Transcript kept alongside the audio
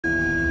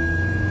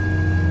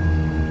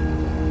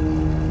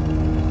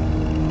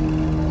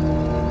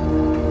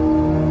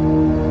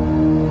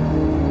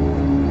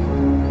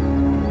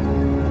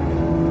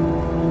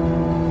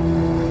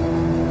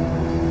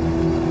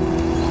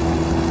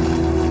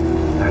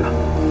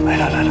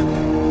来了。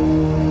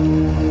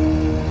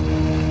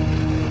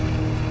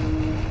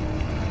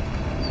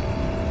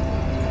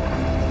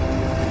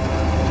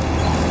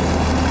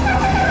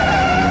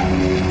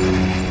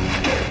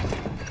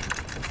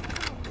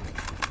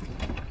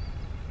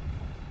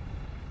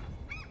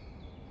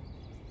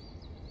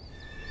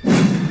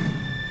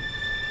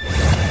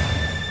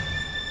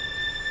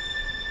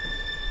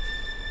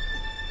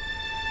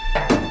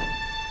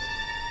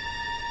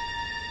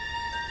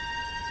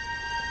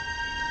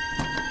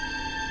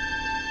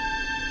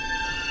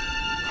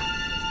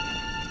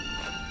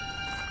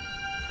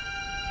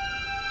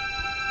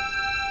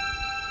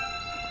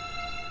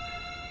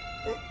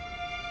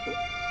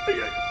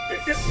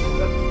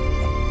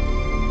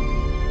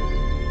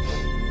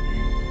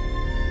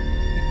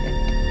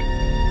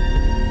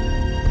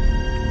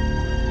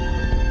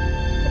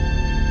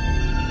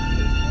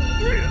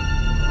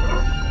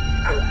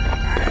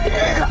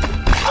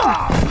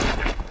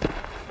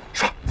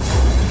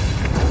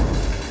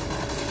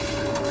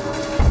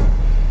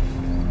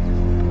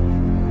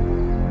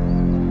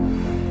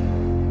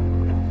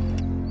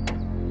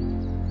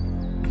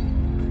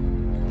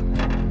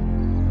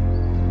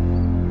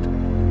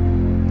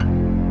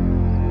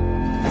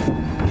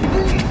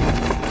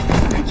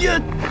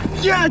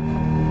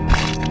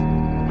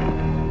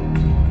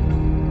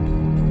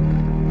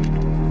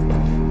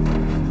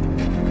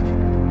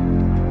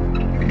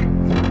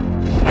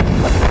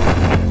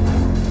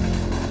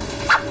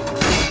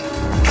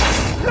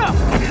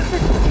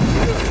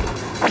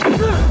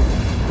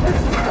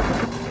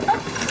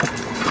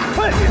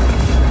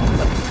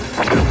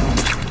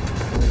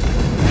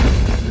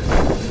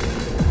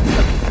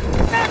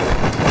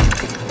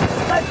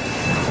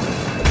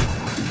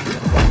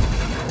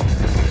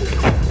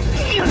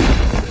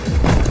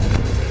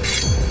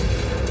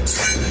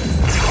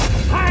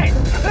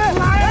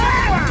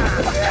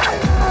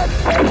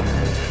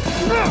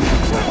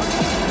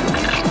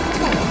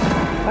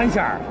 安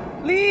仙儿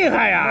厉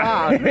害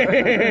呀！你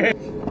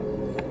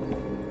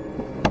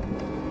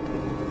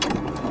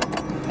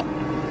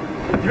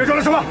们装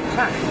了什么？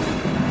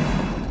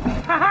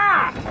哈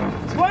哈，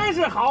全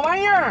是好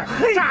玩意儿，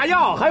炸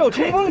药还有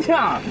冲锋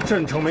枪。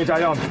镇城没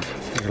炸药呢，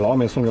这是老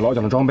美送给老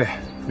蒋的装备，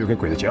又给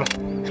鬼子劫了。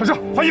上车，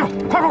换衣服，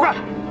快！快！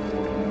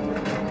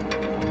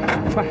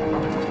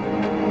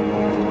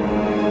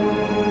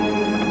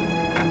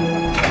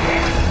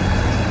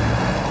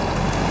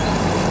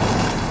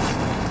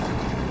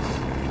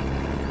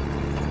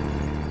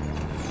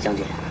将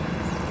军，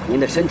您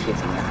的身体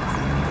怎么样？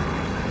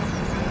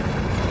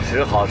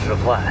时好时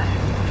坏，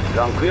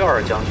让归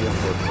二将军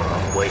负责，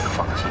我也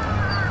放心。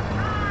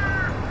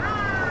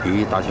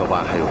离大小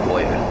湾还有多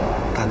远？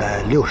大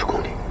概60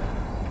公里。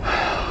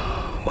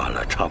完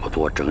了，差不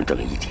多整整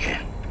1天。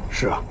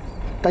是啊，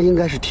但应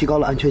该是提高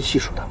了安全系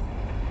数的。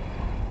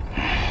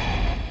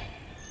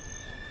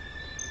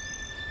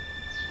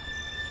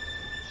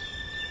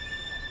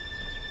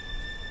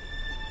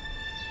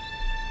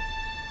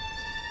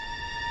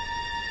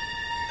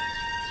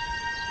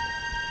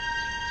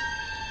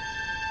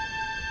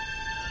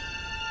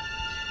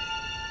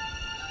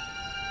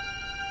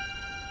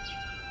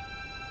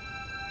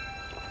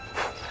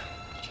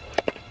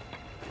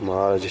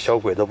妈的，这小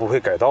鬼都不会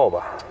改道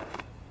吧？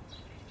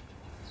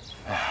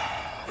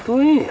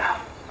对呀，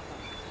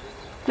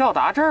要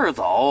打这儿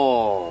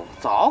走，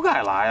早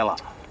该来了。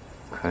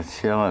可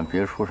千万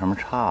别出什么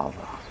岔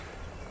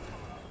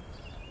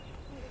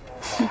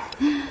子。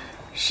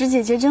石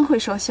姐姐真会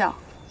说笑。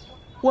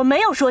我没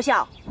有说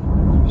笑。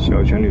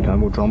小泉旅团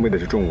部装备的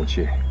是重武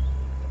器，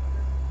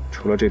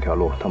除了这条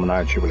路，他们哪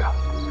也去不了。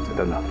再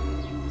等等。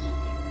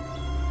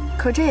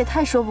可这也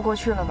太说不过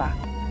去了吧？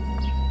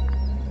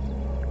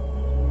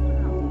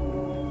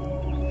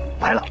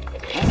来了。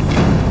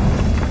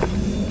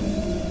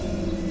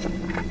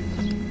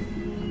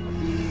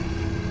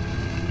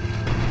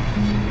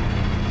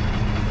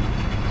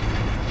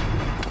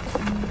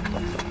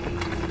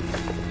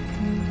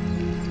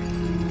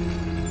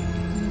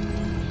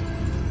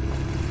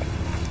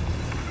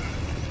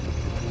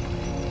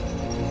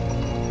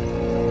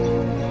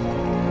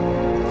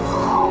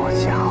好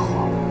家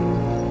伙，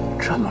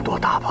这么多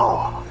大炮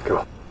啊！给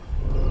我。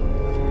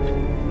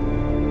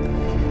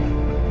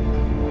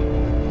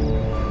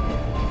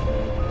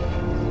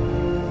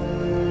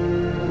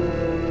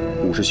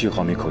 57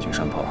毫米口径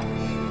山炮，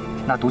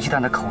那毒气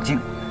弹的口径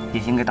也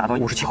应该达到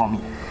57毫米，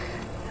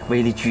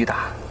威力巨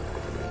大。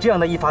这样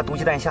的一发毒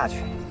气弹下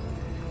去，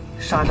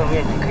杀伤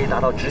面积可以达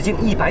到直径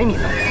100米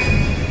的。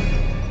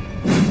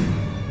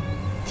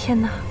天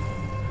哪！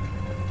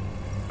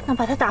那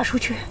把它打出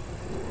去，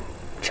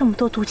这么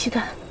多毒气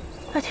弹，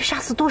那得杀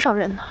死多少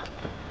人呢？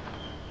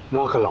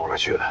那可老了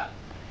去了。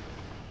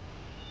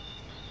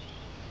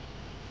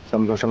咱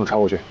们从山路插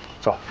过去，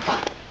走。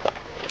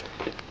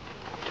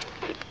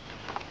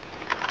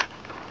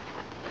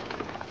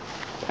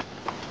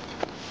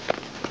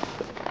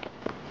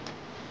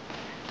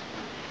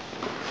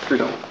 队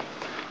长，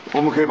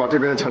我们可以把这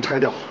边的墙拆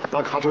掉，把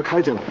卡车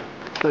开进来，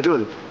在这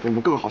里我们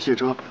更好卸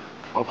车，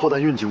把炮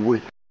弹运进屋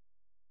里。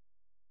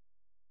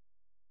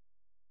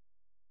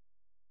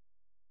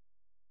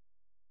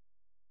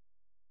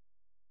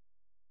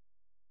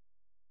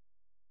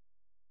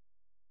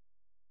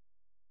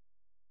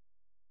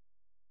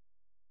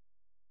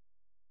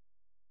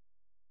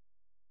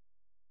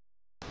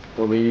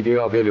我们一定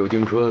要给柳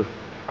敬春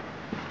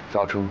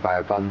造成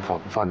百般防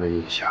范的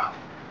印象。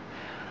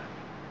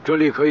这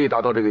里可以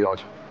达到这个要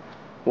求。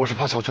我是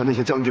怕小泉那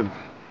些将军们，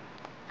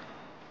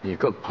你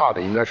更怕的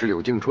应该是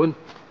柳敬春。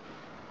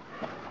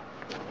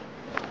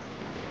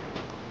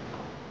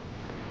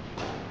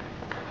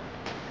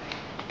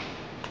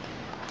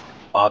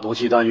把毒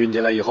气弹运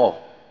进来以后，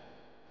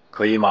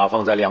可以码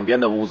放在两边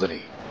的屋子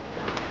里。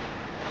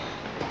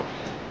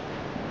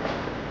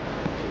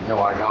今天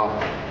晚上，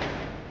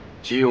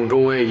吉永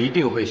中尉一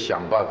定会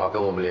想办法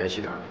跟我们联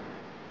系的。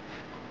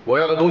我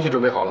要的东西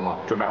准备好了吗？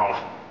准备好了。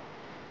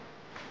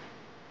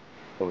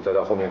我们再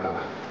到后面看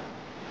看。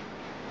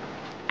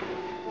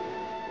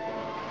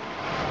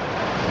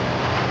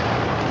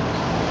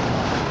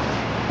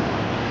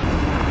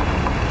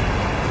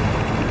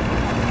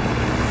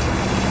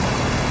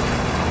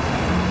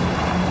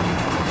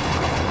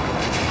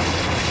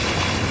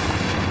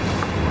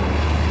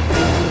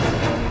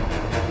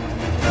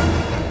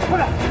快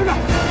点，跟着！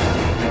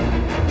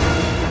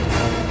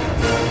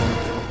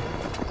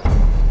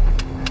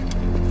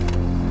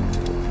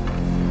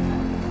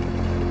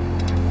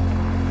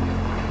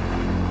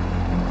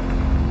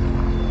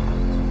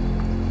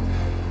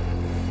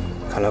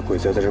看来鬼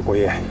子在这过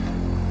夜。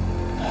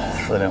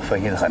司令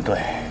分析的很对，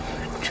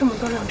这么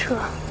多辆车，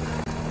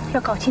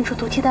要搞清楚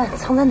毒气弹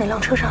藏在哪辆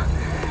车上，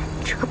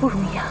这可不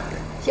容易啊！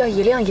要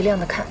一辆一辆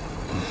的看，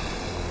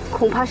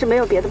恐怕是没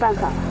有别的办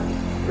法了。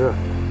是，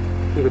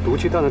那个毒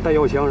气弹的弹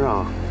药箱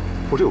上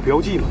不是有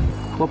标记吗？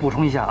我补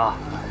充一下啊，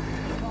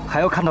还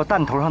要看到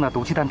弹头上的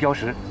毒气弹标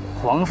识，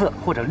黄色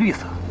或者绿色。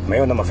没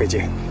有那么费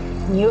劲。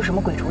你有什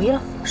么鬼主意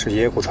了？是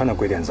野谷川的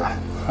鬼点子。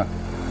哼，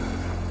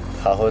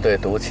他会对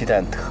毒气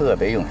弹特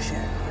别用心。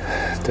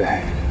对，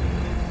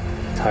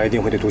他一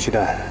定会对毒气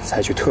弹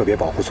采取特别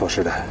保护措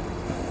施的。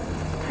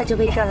他就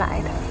为这儿来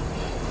的。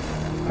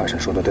二婶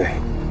说的对，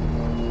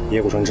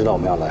野谷川知道我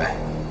们要来，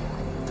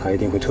他一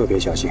定会特别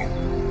小心。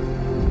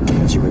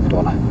机会不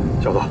多了，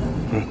小子，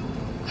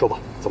说吧，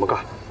怎么干？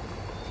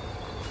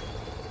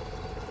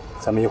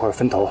咱们一会儿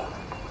分头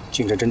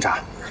进城侦查。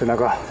沈大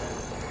哥，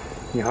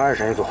你和二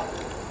婶一组；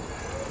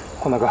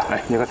邝大哥，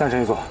你和三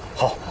婶一组。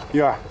好，玉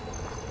儿，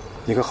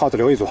你和耗子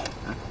刘一组；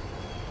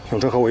永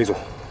春和我一组。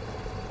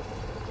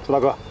朱大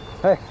哥，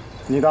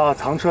你到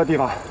藏车的地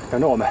方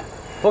等着我们。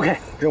OK，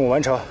 任务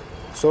完成，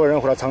所有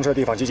人回到藏车的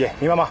地方集结，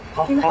明白吗？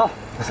好。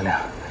副司令，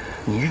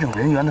你这种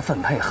人员的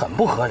分配很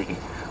不合理，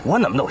我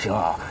怎么都行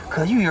啊，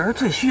可玉儿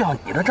最需要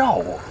你的照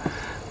顾，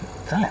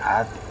咱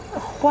俩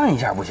换一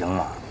下不行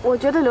吗？我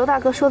觉得刘大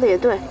哥说的也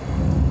对，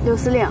刘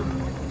司令，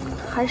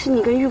还是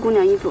你跟玉姑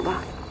娘一组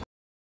吧。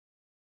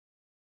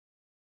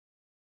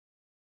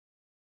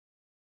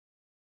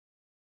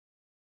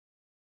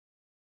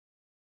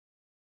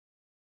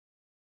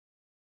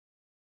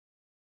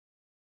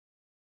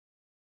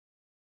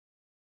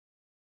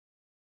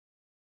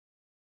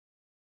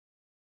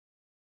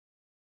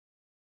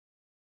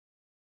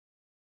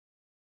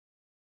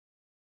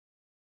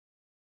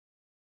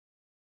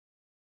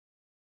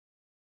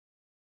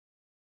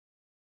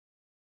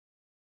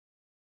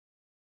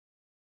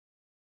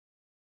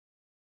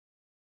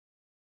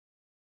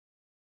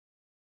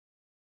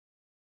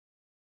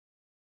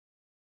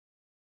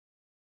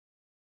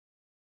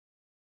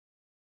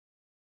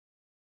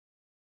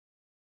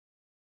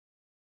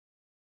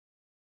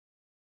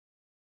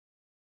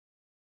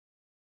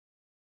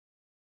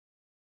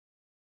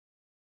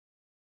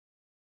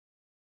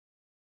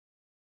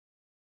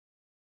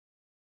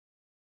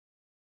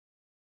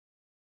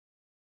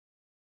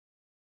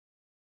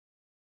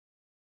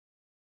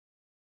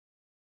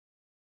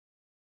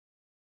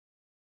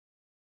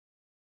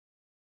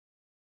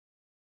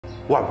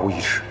万无一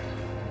失。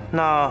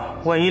那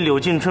万一柳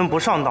敬春不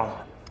上当呢？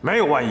没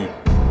有万一，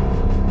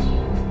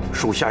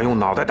属下用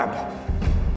脑袋担保。